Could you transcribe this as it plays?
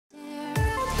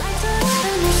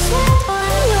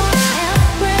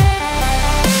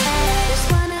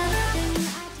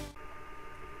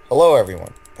Hello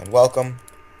everyone, and welcome.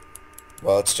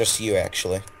 Well, it's just you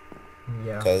actually,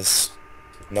 Yeah. because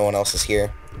no one else is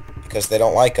here, because they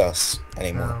don't like us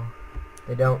anymore. No,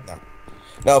 they don't. No.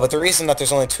 No, but the reason that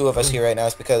there's only two of us Oh, here right now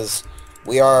is because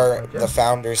we are the Ninja.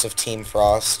 founders of Team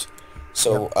Frost. Yep.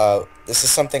 So, this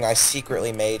is something I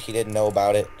secretly made. He didn't know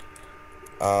about it.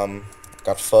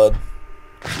 Got FUD.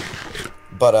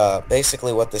 But,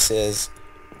 basically what this is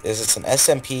it's an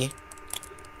SMP,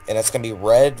 and it's going to be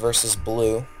red versus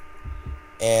blue.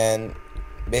 And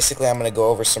basically I'm going to go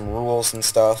over some rules and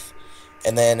stuff.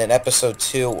 And then in episode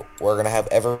 2, we're going to have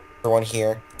everyone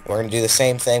here. We're going to do the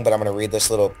same thing, but I'm going to read this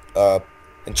little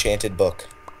enchanted book.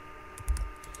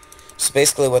 So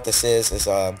basically what this is there's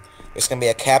going to be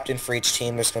a captain for each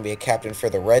team. There's going to be a captain for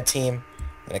the red team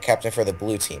and a captain for the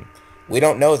blue team. We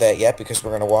don't know that yet because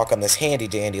we're going to walk on this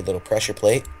handy-dandy little pressure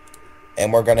plate.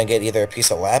 And we're going to get either a piece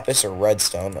of lapis or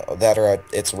redstone. That or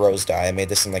it's rose dye. I made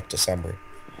this in like December.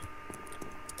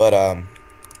 But,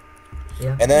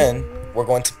 Yeah. and then we're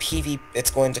going to it's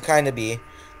going to kind of be,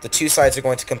 the two sides are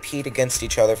going to compete against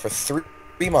each other for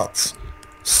three months.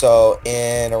 So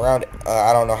in around,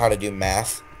 I don't know how to do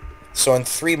math. So in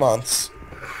 3 months,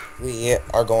 we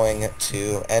are going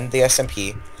to end the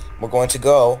SMP. We're going to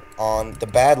go on the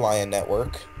Bad Lion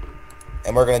network,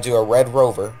 and we're going to do a red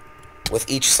rover with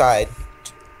each side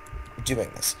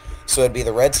doing this. So it'd be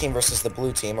the red team versus the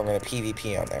blue team. We're going to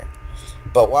PvP on there.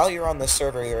 But while you're on this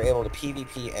server, you're able to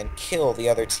PvP and kill the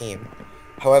other team.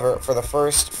 However, for the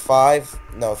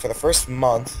first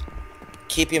month,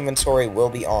 keep inventory will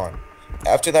be on.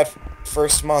 After that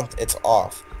first month, it's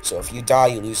off. So if you die,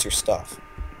 you lose your stuff.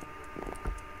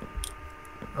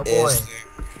 Oh boy. Is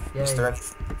there Yay. any...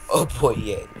 Oh boy,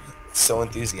 yay. So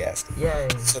enthusiastic. Yay.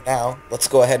 So now, let's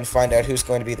go ahead and find out who's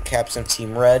going to be the captain of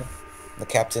Team Red, and the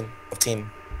captain of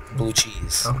Team Blue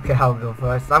Cheese. Okay, I'll go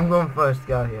first. I'm going first.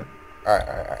 Go here.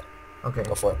 Alright. Okay.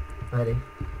 Go for it. Ready.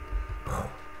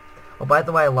 Oh, by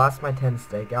the way, I lost my 10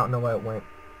 steak. I don't know where it went.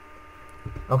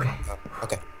 Okay.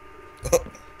 Okay.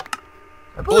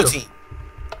 I Blue blew. team.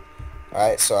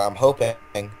 Alright, so I'm hoping.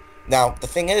 Now, the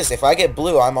thing is, if I get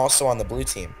blue, I'm also on the blue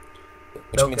team.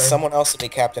 Which means Okay. someone else will be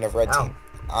captain of red Ow. team.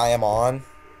 I am on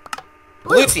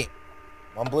Blue. blue team.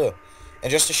 I'm on blue. And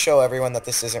just to show everyone that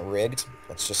this isn't rigged,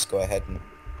 let's just go ahead and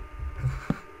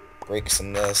break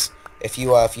some this. If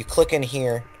you click in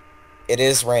here, it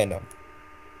is random.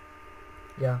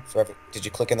 Yeah. Did you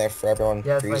click in there for everyone?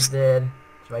 Yes, I did.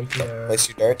 It's right Okay, here. place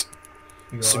your dirt.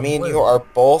 You So are me and blue. you are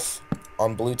both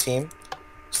on blue team.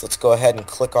 So let's go ahead and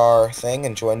click our thing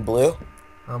and join blue.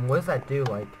 What does that do?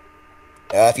 Like.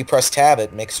 If you press tab,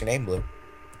 it makes your name blue.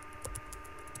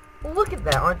 Well, look at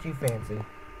that. Aren't you fancy?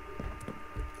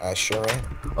 I sure am.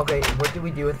 Okay. What do we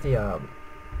do with the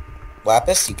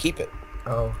Lapis, you keep it.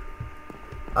 Oh.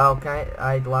 Oh,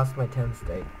 I lost my 10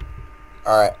 steak.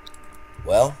 Alright.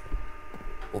 Well,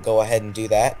 we'll go ahead and do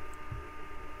that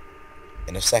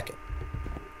in a second.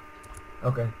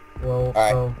 Okay. Well,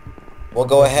 Alright. so We'll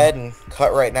go ahead and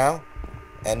cut right now,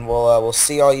 and we'll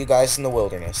see all you guys in the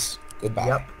wilderness. Goodbye.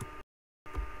 Yep.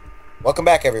 Welcome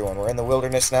back, everyone. We're in the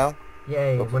wilderness now.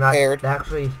 Yay. We're We're not prepared.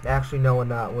 actually no, we're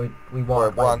not. We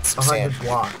walked We're on like some 100 sand.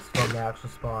 blocks from the actual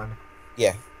spawn.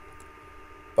 Yeah.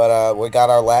 But we got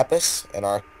our lapis and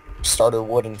our starter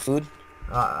wood and food.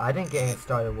 I didn't get any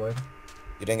starter wood.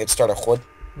 You didn't get starter wood?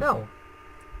 No.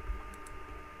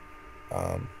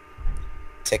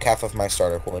 Take half of my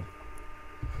starter wood.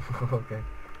 Okay.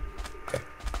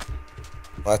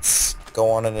 Let's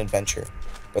go on an adventure.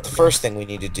 But the first thing we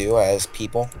need to do as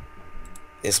people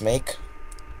is make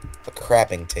a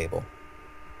crafting table.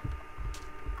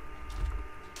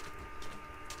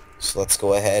 So let's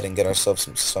go ahead and get ourselves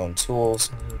some stone tools.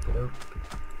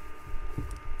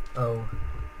 Oh.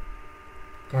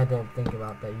 I didn't think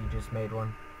about that. You just made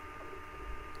one.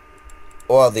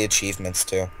 Well, the achievements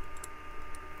too.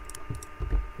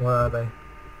 What are they?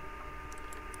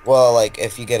 Well, like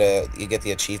if you get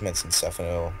the achievements and stuff, and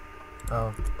it'll.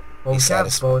 Oh. Well, we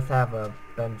both have a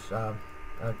bench, a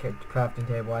crafting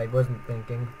table. I wasn't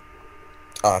thinking.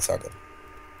 Oh, it's all good.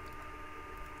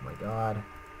 Oh my god.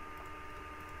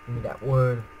 Give me that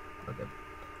wood. Okay.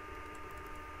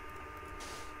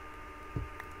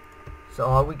 So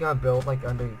are we gonna build like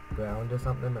underground or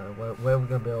something, or where are we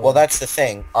gonna build? Well, that's the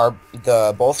thing.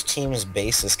 Both teams'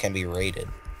 bases can be raided.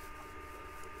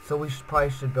 So we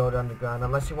probably should build underground,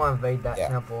 unless you want to invade that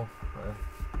temple.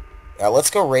 Let's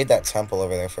go raid that temple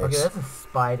over there first. Okay, there's a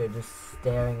spider just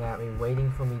staring at me,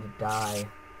 waiting for me to die.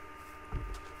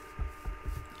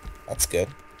 That's good.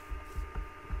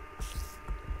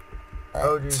 All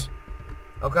Oh, right. geez.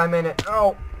 Okay, I'm in it.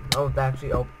 Oh! Oh,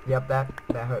 actually, oh, yep, that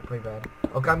hurt pretty bad.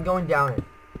 Okay, I'm going down it.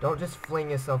 Don't just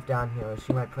fling yourself down here, or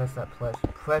she might press that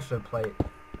pressure plate.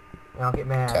 And I'll get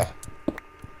mad. Okay.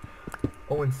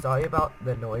 Oh, and sorry about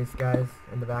the noise, guys,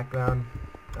 in the background.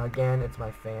 Again, it's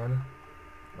my fan.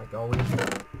 Like always.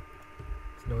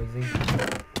 It's noisy.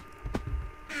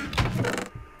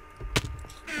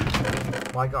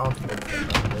 Well, I got all the good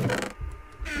stuff out of it.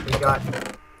 We got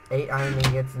 8 iron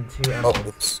ingots and 2 emeralds. Oh,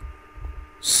 oops.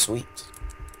 Sweet.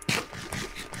 Now,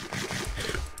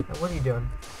 what are you doing?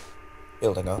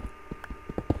 Building up.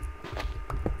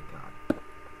 God.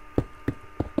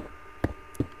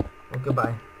 Well,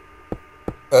 goodbye.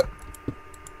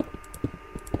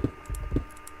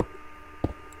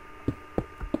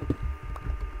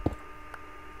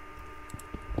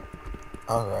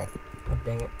 Alright. Oh,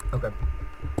 dang it. Okay.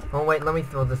 Oh, wait, let me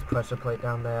throw this pressure plate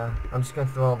down there. I'm just gonna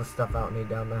throw all the stuff I don't need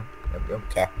down there. There we go.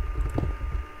 Okay.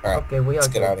 Alright. Okay, we are Let's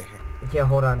get good. out of here. Yeah,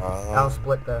 hold on. I'll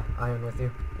split the iron with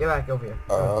you. Get back over here.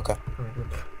 Okay. Come here.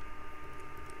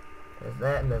 There's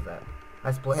that and there's that.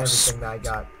 I split everything that I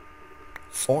got.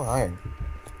 4 iron.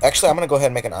 Actually, I'm gonna go ahead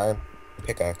and make an iron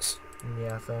pickaxe.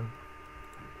 Yeah, same.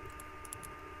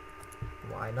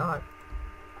 Why not?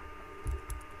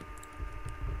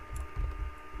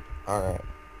 Alright.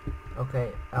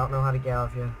 Okay, I don't know how to get out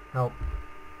of here. Help.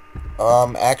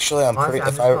 Actually, I'm Honestly, pretty. I'm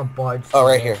If just I. gonna barge Oh, through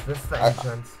right this. here. This is the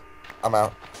entrance. I'm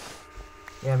out.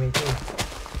 Yeah, me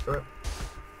too.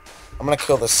 I'm gonna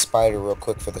kill this spider real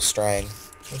quick for the strang.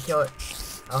 Hey, kill it.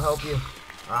 I'll help you.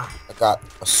 Ah. I got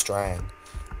a strang.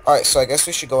 Alright, so I guess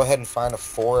we should go ahead and find a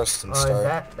forest and Oh, start.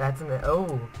 that's that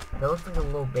looks like a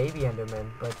little baby Enderman,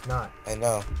 but it's not. I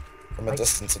know. From a Like-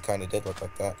 distance, it kind of did look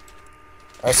like that.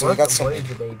 Alright, so What we got some. What is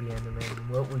a baby Enderman?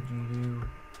 What would you do?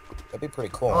 That'd be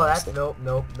pretty cool. Oh, that's honestly.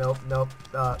 nope.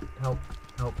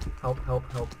 Help.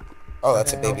 Oh,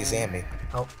 that's a Okay. baby zombie.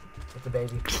 Help. It's a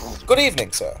baby. Good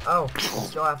evening, sir. Oh, it's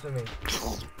still after me.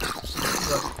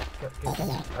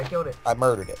 I killed it. I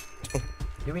murdered it.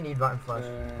 Do we need rotten flesh?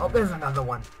 Oh, there's another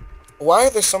one. Why are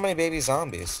there so many baby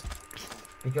zombies?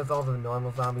 Because all the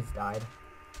normal zombies died.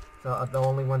 So the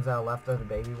only ones that are left are the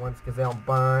baby ones, because they don't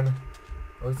burn.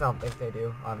 At least I don't think they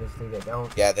do. Obviously they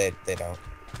don't. Yeah, they don't.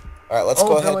 Alright, let's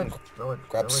go ahead and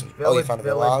grab some. Oh, you found a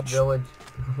village? Village.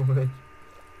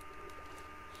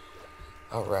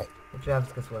 Alright. Hey,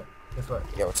 Travis, guess what?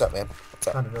 Yeah, what's up, man? What's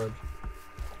up? Found a village.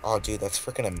 Oh, dude, that's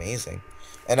freaking amazing.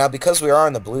 And now, because we are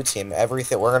on the blue team,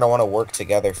 everything we're gonna want to work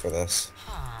together for this.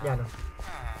 Yeah, I know.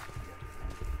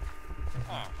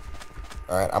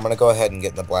 Alright, I'm gonna go ahead and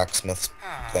get the blacksmith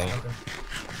thing. Okay.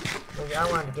 Maybe I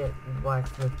wanted to get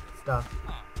blacksmith stuff.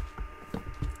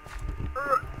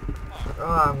 Oh,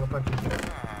 I'm gonna punch you.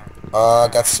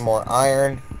 Got some more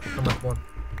iron. How much more?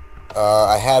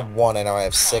 I had 1 and now I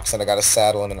have 6, and I got a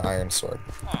saddle and an iron sword.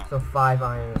 So 5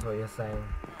 iron is what you're saying.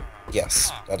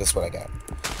 Yes, that is what I got.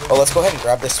 Oh, let's go ahead and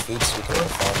grab this food so we can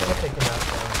Let's farm take it out there.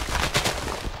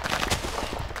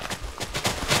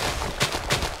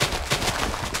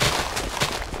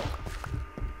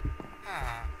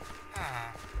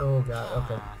 Oh god,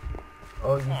 okay.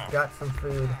 Oh, you got some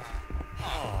food.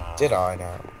 Did I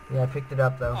now? Yeah, I picked it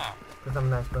up though, because I'm a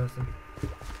nice person.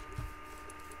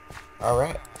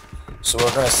 Alright. So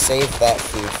we're gonna save that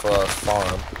food for our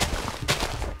farm.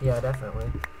 Yeah,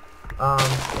 definitely.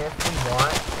 If we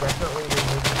want, definitely we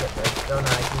need to get redstone and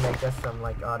I can make us some,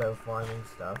 like, auto farming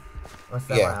stuff. Or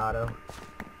semi-auto.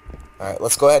 Alright,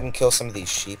 let's go ahead and kill some of these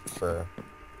sheep for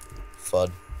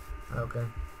FUD. Okay.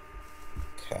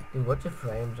 Okay. Dude, what's your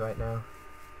frames right now?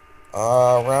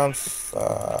 Around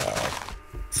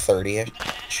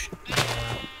 30-ish.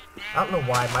 I don't know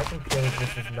why, my computer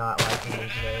just is not liking me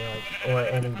today, like, or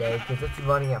any day, because it's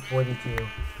running at 42.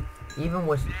 Even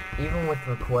with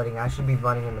recording, I should be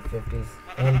running in the 50s,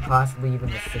 and possibly even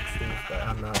the 60s, but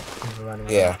I'm not even running.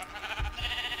 Yeah.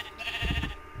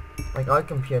 Like, our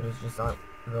computers just aren't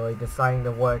really deciding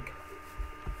to work.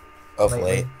 Of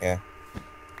lately. late, yeah.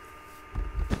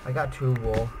 I got 2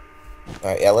 wool.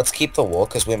 Alright, yeah, let's keep the wool,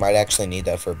 because we might actually need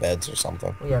that for beds or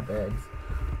something. We have beds.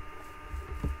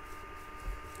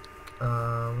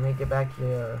 Let me get back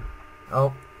here.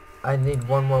 Oh, I need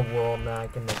 1 more wool, and then I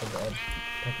can make a bed.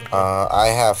 I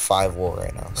have 5 wool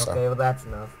right now, so. Okay, well that's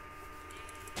enough.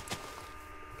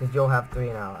 Because you'll have 3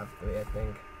 and I'll have 3, I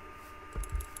think.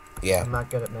 Yeah. I'm not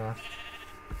good at math.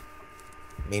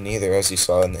 Me neither, as you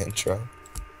saw in the intro.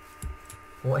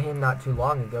 Well, and not too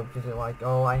long ago, because you're like,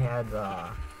 oh, I had,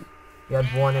 you had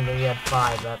 1 and then you had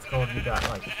 5. That's called you got,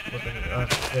 like, flipping,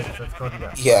 6. That's called you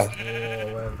got 5. Yeah.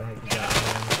 Whoa, whatever the heck you got.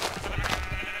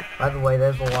 By the way,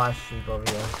 there's a lot of sheep over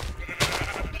here.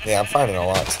 Yeah, I'm finding a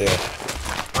lot, too.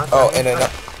 Honestly, Oh,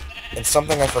 and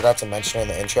something I forgot to mention in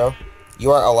the intro,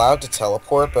 you are allowed to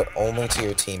teleport, but only to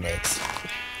your teammates.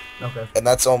 Okay. And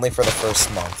that's only for the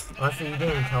first month. Honestly, you didn't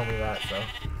even tell me that, so.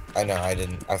 I know, I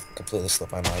didn't. I completely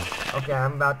slipped my mind. Okay,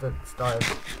 I'm about to start.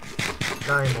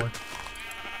 Not anymore.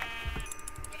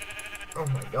 Oh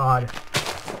my god.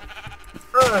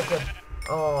 Oh, good.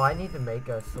 Oh, I need to make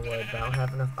a sword, but I don't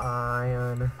have enough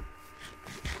iron.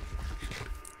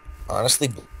 Honestly,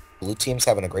 blue team's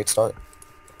having a great start.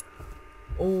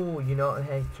 Oh, you know,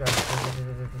 hey, Travis,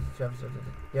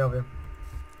 get over here.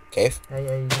 Cave?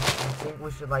 Hey, you think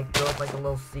we should, like, build, like, a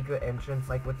little secret entrance,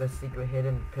 like, with a secret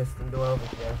hidden piston door over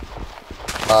here?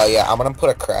 Yeah, I'm gonna put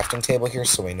a crafting table here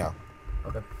so we know.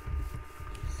 Okay.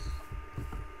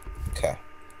 Okay.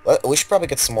 We should probably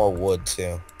get some more wood,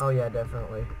 too. Oh, yeah,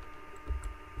 definitely.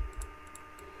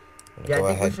 Yeah, I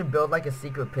think we should build, like, a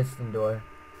secret piston door.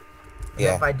 And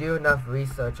Yeah. if I do enough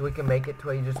research, we can make it to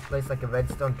where you just place, like, a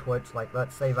redstone torch, like,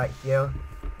 let's say right here.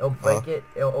 It'll break it,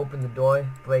 it'll open the door,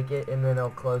 break it, and then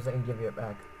it'll close it and give you it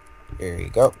back. Here you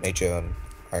go. Made you an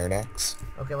iron axe.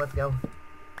 Okay, let's go.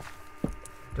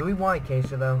 Do we want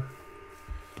acacia, though?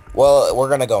 Well, we're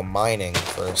gonna go mining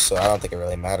first, so I don't think it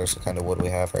really matters what kind of wood we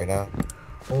have right now.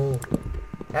 Oh.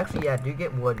 Actually, yeah, do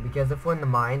get wood, because if we're in the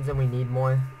mines and we need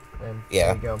more, then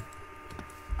Yeah. there we go.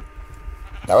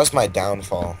 That was my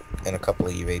downfall in a couple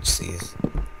of UHCs.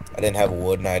 I didn't have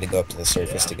wood and I had to go up to the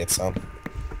surface to get some.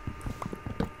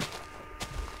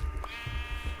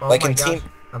 Oh Like my in gosh,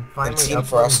 I'm finally Team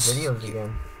uploading Frost, videos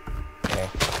again. Yeah.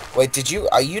 Wait, did you?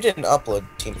 You didn't upload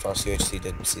Team Frost UHC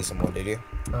didn't Season 1, did you?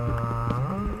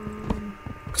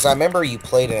 Because I remember you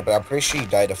played in it, but I'm pretty sure you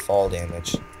died to fall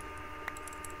damage.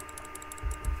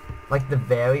 Like the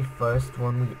very first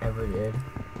one we ever did.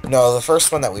 No, the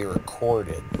first one that we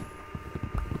recorded.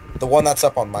 The one that's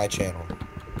up on my channel.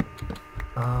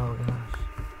 Oh gosh.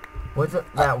 Was it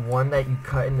that one that you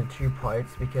cut into 2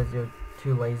 parts because you're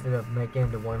too lazy to make it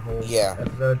into one whole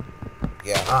episode?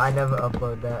 Yeah. I never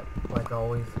upload that, like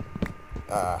always.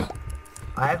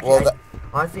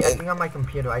 Honestly, I think on my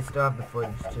computer I still have the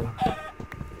footage too.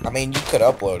 I mean, you could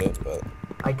upload it, but...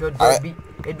 I could, but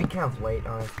it'd be kind of late,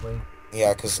 honestly.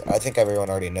 Yeah, because I think everyone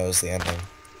already knows the ending.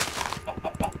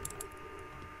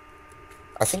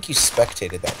 I think you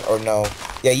spectated that, or no.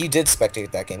 Yeah, you did spectate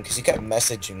that game, because you kept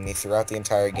messaging me throughout the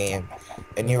entire game.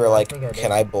 And you were like,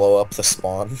 can I blow up the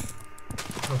spawn?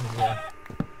 Yeah.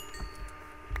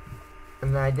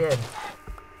 And then I did.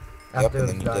 Yep, and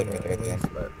then you did right there at the end.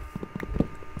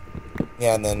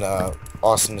 Yeah, and then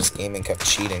Awesomeness Gaming kept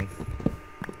cheating.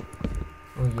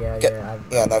 Oh yeah,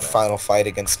 yeah, in that final fight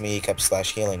against me, he kept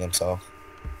healing himself.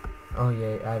 Oh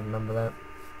yeah, I remember that.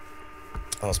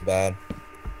 That was bad.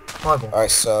 Horrible. Alright,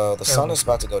 so the sun is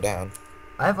about to go down.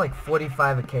 I have like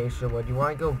 45 acacia wood. You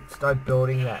want to go start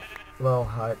building that little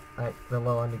hut, like the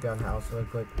little underground house real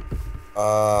quick?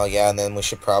 Yeah, and then we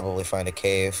should probably find a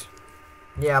cave.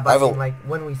 Yeah, but I mean, like,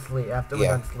 when we sleep, after we're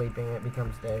done sleeping, it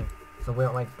becomes day. So we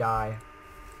don't, like, die.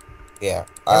 Yeah,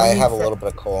 I have a little bit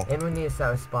of coal. And we need to set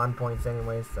our spawn points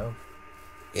anyways, so.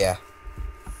 Yeah.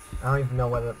 I don't even know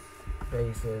where the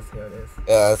base is. Here it is.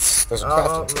 Yeah, there's a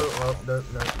crafting table.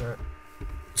 No.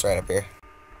 It's right up here.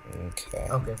 Okay.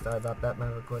 Okay, sorry about that. My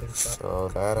recording stopped. Throw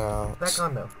that out. Back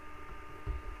on, though.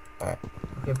 Alright.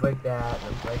 Okay, break that,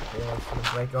 and break this, and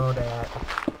break all that.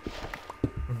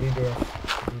 And do this,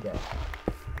 and do that.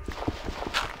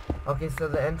 Okay, so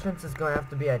the entrance is going to have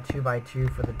to be at 2x2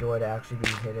 for the door to actually be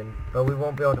hidden. But we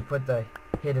won't be able to put the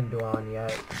hidden door on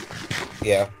yet.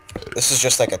 Yeah. This is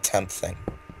just like a temp thing.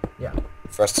 Yeah.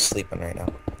 For us to sleep in right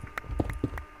now.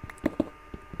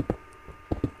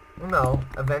 Well, no.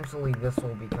 Eventually this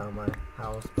will become our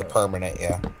house. But permanent,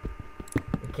 yeah.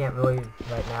 It can't really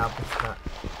right now because it's not...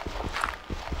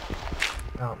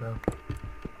 I don't know.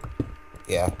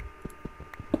 Yeah.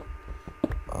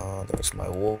 There's my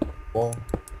wall.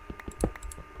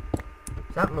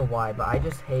 I don't know why, but I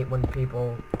just hate when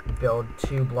people build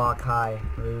 2-block high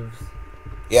roofs.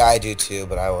 Yeah, I do too,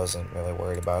 but I wasn't really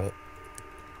worried about it.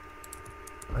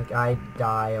 Like, I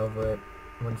die over it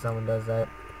when someone does that.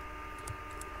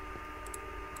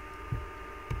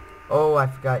 Oh, I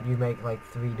forgot you make, like,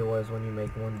 3 doors when you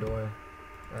make 1 door.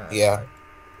 Yeah. Sorry.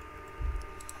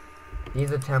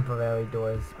 These are temporary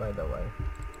doors, by the way.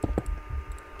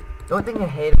 The only thing I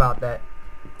hate about that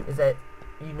is that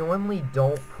you normally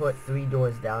don't put 3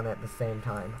 doors down at the same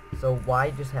time. So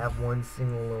why just have one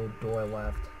single little door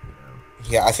left, you know?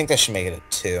 Yeah, I think that should make it a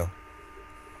 2.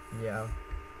 Yeah.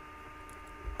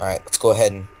 Alright, let's go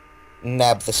ahead and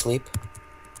nab the sleep.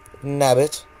 Nab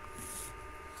it.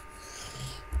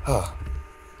 Oh.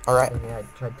 Alright. Yeah, I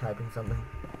tried typing something.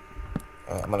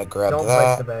 I'm gonna grab Don't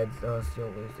that. break the beds, or else you'll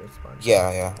lose their spawn.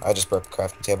 Yeah, I just broke the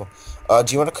crafting table.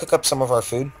 Do you want to cook up some of our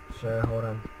food? Sure, hold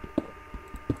on.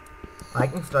 I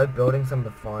can start building some of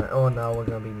the farm. Oh no, we're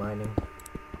gonna be mining.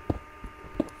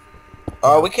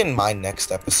 We can mine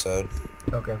next episode.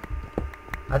 Okay.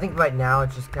 I think right now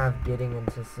it's just kind of getting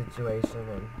into situation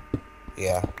and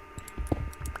Yeah.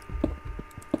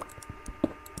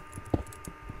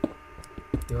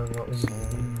 doing what we need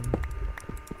to do.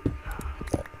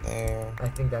 That there. I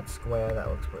think that's square. That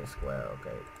looks pretty square.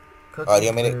 Okay. Do Cooking you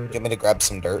food. want me to grab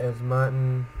some dirt? There's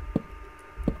mutton.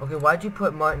 Okay, why'd you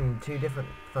put mutton in 2 different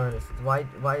furnaces? Why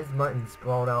is mutton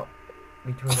sprawled out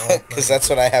between all furnaces? Because that's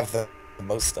what I have the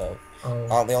most of. Oh.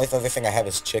 The only other thing I have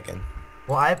is chicken.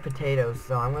 Well, I have potatoes,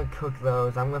 so I'm gonna cook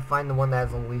those. I'm gonna find the one that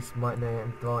has the least mutton in it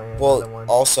and throw in another one.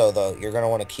 Also though, you're gonna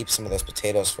want to keep some of those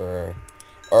potatoes for,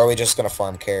 or are we just gonna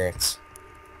farm carrots?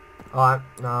 Oh,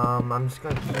 I'm just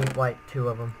gonna keep like 2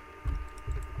 of them.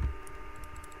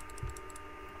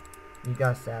 You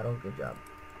got a saddle. Good job.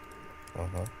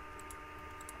 Uh-huh.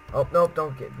 Oh, nope,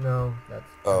 don't get, no, that's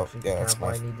actually yeah, kind that's of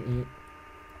what I need to eat.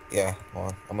 Yeah, hold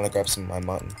on. I'm gonna grab some of my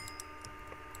mutton.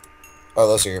 Oh,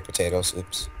 those are your potatoes.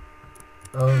 Oops.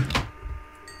 Oh.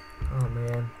 Oh,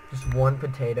 man. Just 1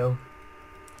 potato.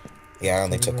 Yeah, I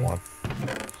only took 1.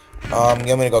 You want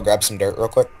me to go grab some dirt real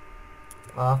quick?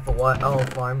 For what? Oh,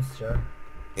 farms, sure.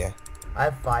 Yeah. I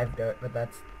have 5 dirt, but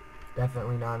that's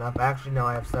definitely not enough. Actually, no,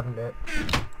 I have 7 dirt.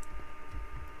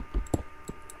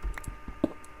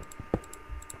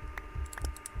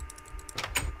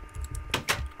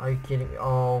 Are you kidding me?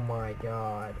 Oh my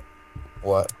god.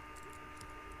 What?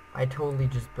 I totally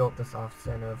just built this off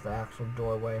center of the actual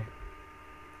doorway.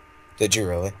 Did you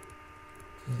really?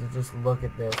 Just look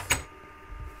at this.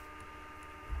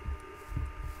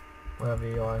 Wherever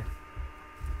you are.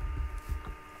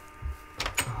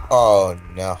 Oh,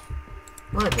 no.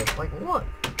 Look at this. Like, what?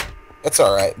 It's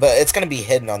alright, but it's gonna be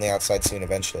hidden on the outside soon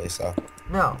eventually, so.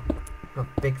 No. No,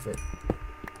 fix it.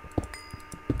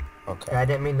 Okay. I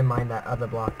didn't mean to mine that other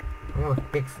block. I'm gonna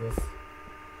fix this.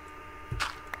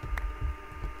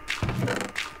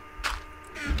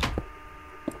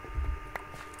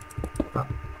 Up,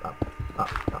 up,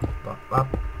 up, up, up, up.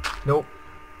 Nope.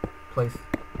 Place.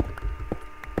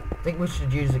 I think we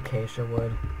should use acacia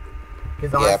wood.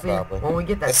 Because honestly, when we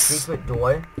get that secret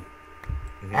door,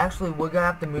 actually we're gonna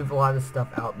have to move a lot of stuff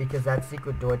out because that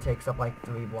secret door takes up like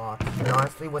 3 blocks. And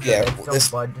honestly, with the redstone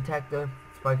bud detector,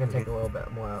 it's probably gonna take a little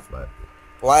bit more out, but.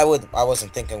 Well, I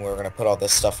wasn't thinking we were gonna put all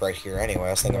this stuff right here anyway.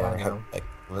 I was thinking we were gonna have like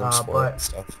rooms for it and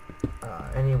stuff.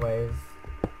 Anyways,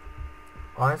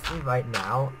 honestly, right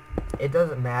now, it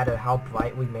doesn't matter how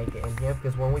bright we make it in here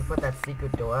because when we put that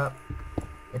secret door up,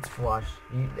 it's flush.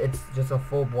 It's just a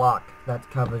full block that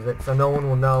covers it, so no one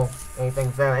will know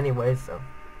anything's there anyways. So.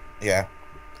 Yeah.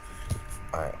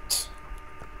 All right.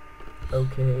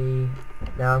 Okay.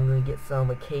 Now I'm gonna get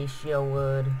some acacia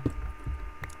wood.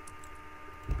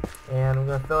 And I'm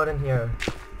gonna throw it in here.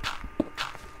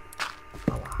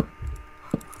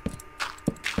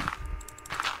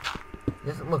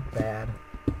 Doesn't look bad,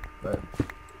 but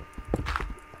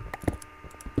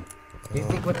do you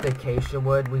think with the acacia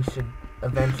wood we should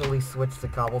eventually switch the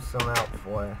cobblestone out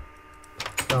for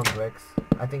stone bricks?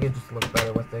 I think it just looks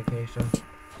better with the acacia.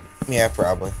 Yeah,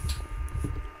 probably.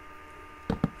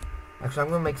 Actually, I'm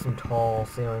gonna make some tall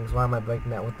ceilings. Why am I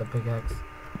breaking that with the pickaxe?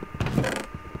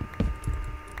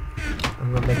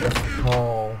 I'm gonna make us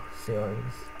tall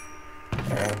ceilings.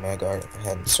 Alright, I'm gonna go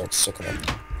ahead and start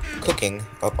cooking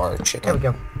up our chicken. There we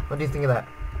go. What do you think of that?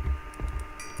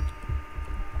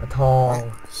 A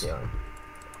tall ceiling.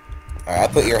 Alright,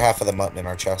 I put your half of the mutton in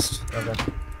our chest. Okay.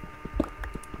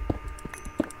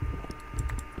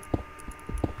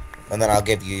 And then I'll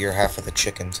give you your half of the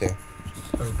chicken too.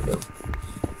 Okay.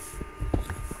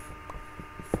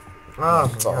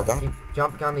 Oh, it's all done. Keep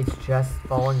jumping on these chests,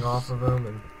 falling off of them,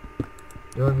 and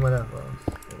doing whatever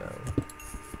else, you know.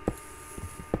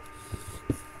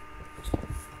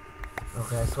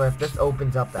 Okay, so if this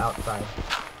opens up the outside.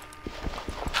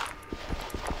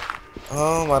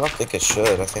 I don't think it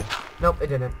should, I think. Nope, it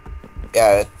didn't.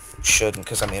 Yeah, it shouldn't,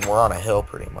 because, I mean, we're on a hill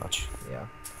pretty much. Yeah.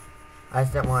 I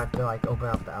just didn't want it to, like, open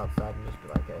up the outside and just be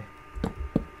like, hey.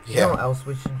 Yeah. You know what else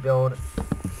we should build?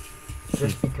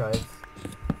 Just because.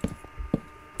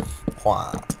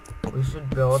 What? We should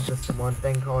build this one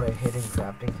thing called a hidden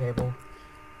crafting table.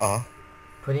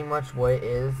 Pretty much what it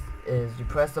is you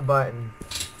press a button.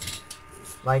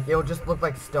 Like, it'll just look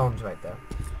like stones right there.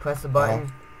 Press a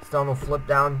button, stone will flip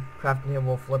down, crafting table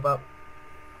will flip up.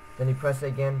 Then you press it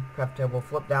again, crafting table will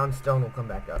flip down, stone will come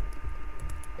back up.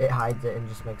 It hides it and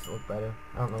just makes it look better.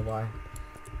 I don't know why.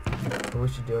 But we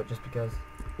should do it just because.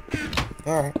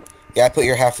 Alright. Yeah, I put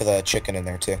your half of the chicken in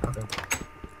there too. Okay.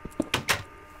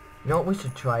 You know what we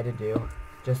should try to do?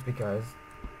 Just because.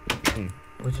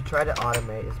 We should try to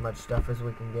automate as much stuff as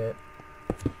we can get.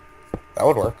 That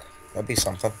would work. That'd be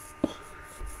something.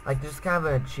 Like, just kind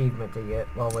of an achievement to get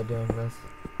while we're doing this.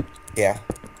 Yeah.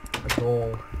 A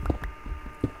goal.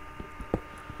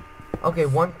 Okay,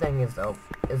 one thing is, though,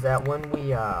 is that when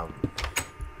we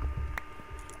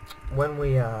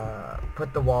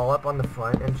put the wall up on the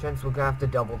front entrance, we're gonna have to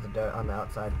double the dirt on the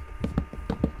outside.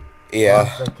 Yeah. Or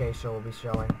else the acacia will be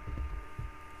showing.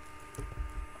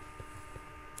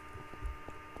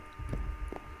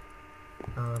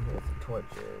 Here's the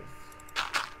torches.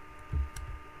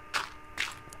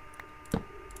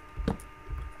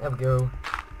 There we go.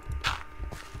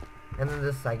 And then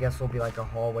this, I guess, will be like a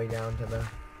hallway down to the...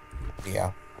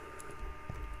 Yeah.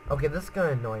 Okay, this is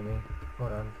gonna annoy me.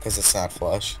 Hold on. Because it's not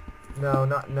flush. No,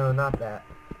 not that.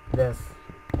 This.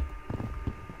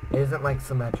 It isn't, like,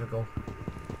 symmetrical.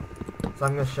 So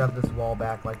I'm gonna shove this wall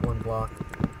back, like, one block.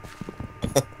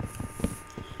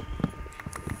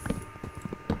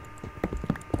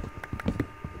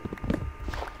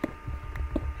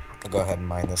 I'll go ahead and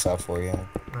mine this out for you.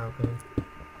 Okay.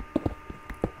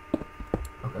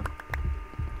 Okay.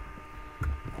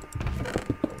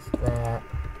 There's that.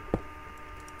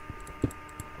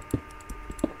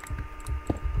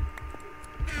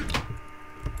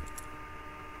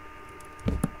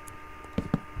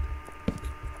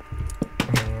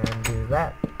 And do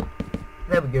that.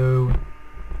 There we go.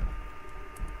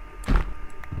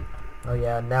 Oh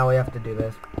yeah, now we have to do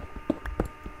this.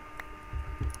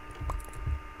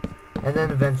 And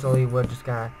then eventually we're just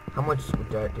gonna... How much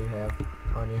dirt do you have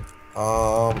on you?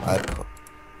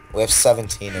 We have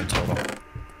 17 in total.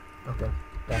 Okay.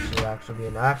 That should actually be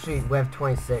enough. Actually, we have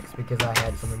 26 because I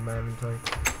had some in my inventory.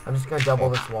 I'm just gonna double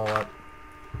this wall up.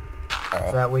 Alright.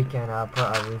 So that we can put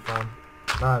our roof on.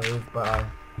 Not a roof, but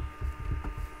our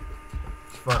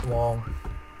front wall.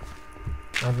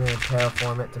 I'm gonna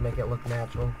terraform it to make it look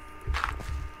natural.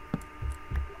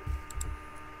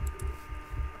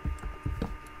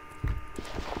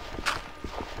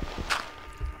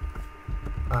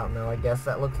 I don't know, I guess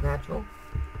that looks natural.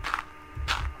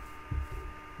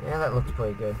 Yeah, that looks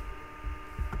pretty good.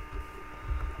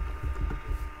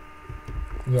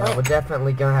 Yeah, we're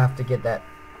definitely gonna have to get that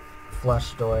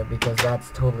flush door because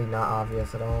that's totally not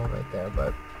obvious at all right there,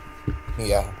 but...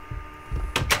 Yeah.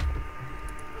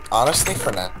 Honestly,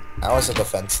 for now as a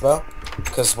defense, though,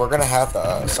 because we're going to have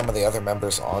some of the other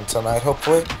members on tonight,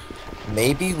 hopefully,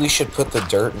 maybe we should put the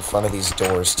dirt in front of these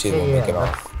doors, too, when we get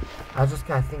off. I was just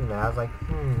kind of thinking that. I was like,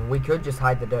 we could just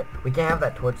hide the dirt. We can't have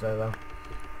that torch there, though.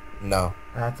 No.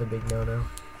 That's a big no-no.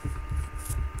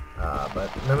 But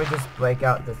let me just break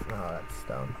out this... Oh, that's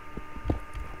stone.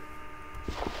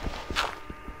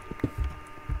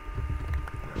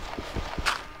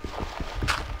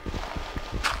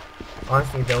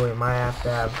 Honestly, though, we might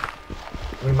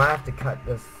have to cut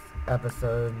this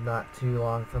episode not too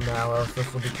long from now, or else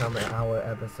this will become an hour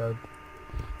episode.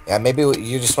 Yeah, maybe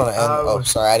you just want to end... Oh,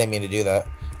 sorry, I didn't mean to do that.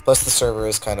 Plus, the server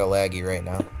is kind of laggy right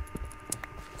now.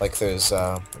 Like, there's,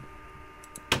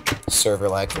 server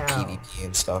lag for PvP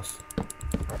and stuff.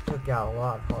 That took out a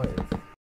lot of hearts.